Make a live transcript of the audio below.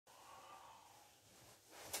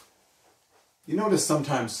You notice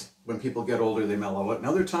sometimes when people get older, they mellow out, and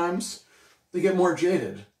other times they get more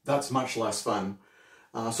jaded. That's much less fun.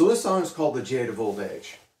 So this song is called The Jade of Old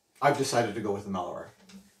Age. I've decided to go with the mellower.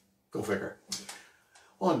 Go figure.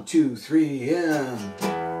 1, 2, 3, and...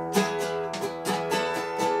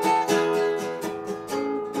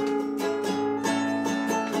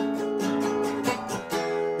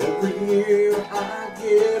 Every year I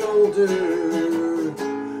get older,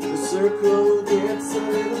 the circle gets a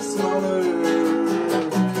little smaller.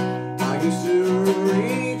 I used to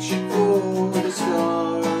reach for the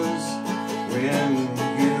stars when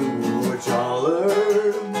you were taller.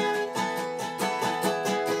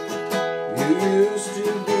 You used to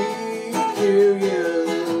be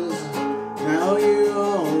curious, now you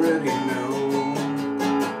already know.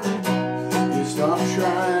 You stopped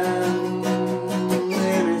trying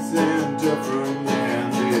different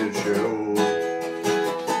and it showed.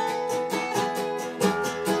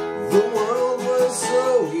 The world was so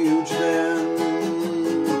huge then.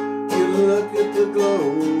 You look at the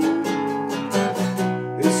globe,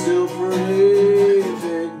 it's still pretty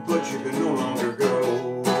big, but you can no longer go.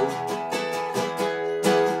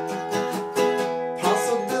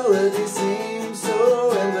 Possibility seems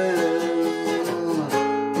so endless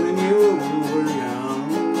when you were young.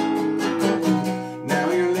 Now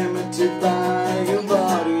you're limited by your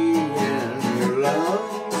body and your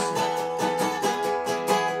lungs.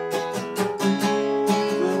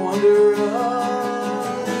 The wonder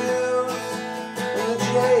of youth and the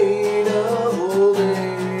jade of old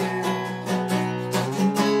age.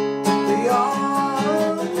 They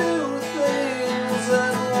all new things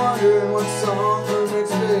and wondering what's on the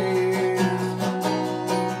next page.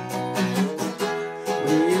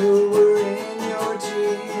 When you were in your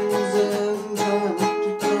teens and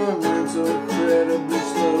time so incredibly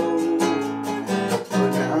slow, but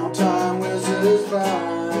now time whizzes by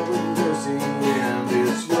with mercy and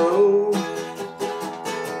its flow.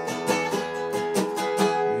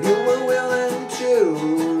 You were willing to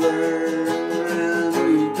learn and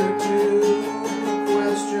eager to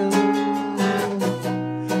question.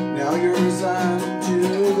 Now you're resigned to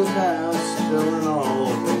the past, telling all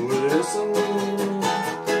who will listen.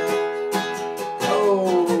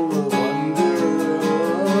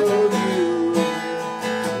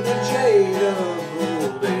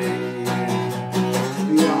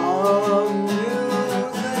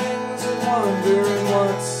 Wondering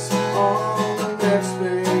what's on the next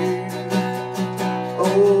page. Oh,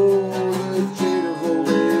 the jade of old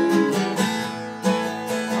age.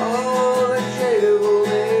 Oh, the jade of old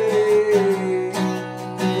age.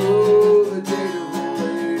 Oh, the jade of old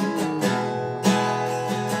age.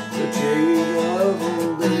 The jade of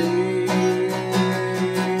old age.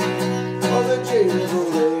 Oh, the jade of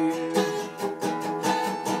old age.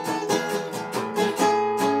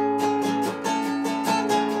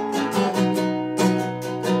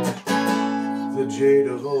 The jade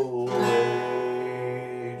of old age.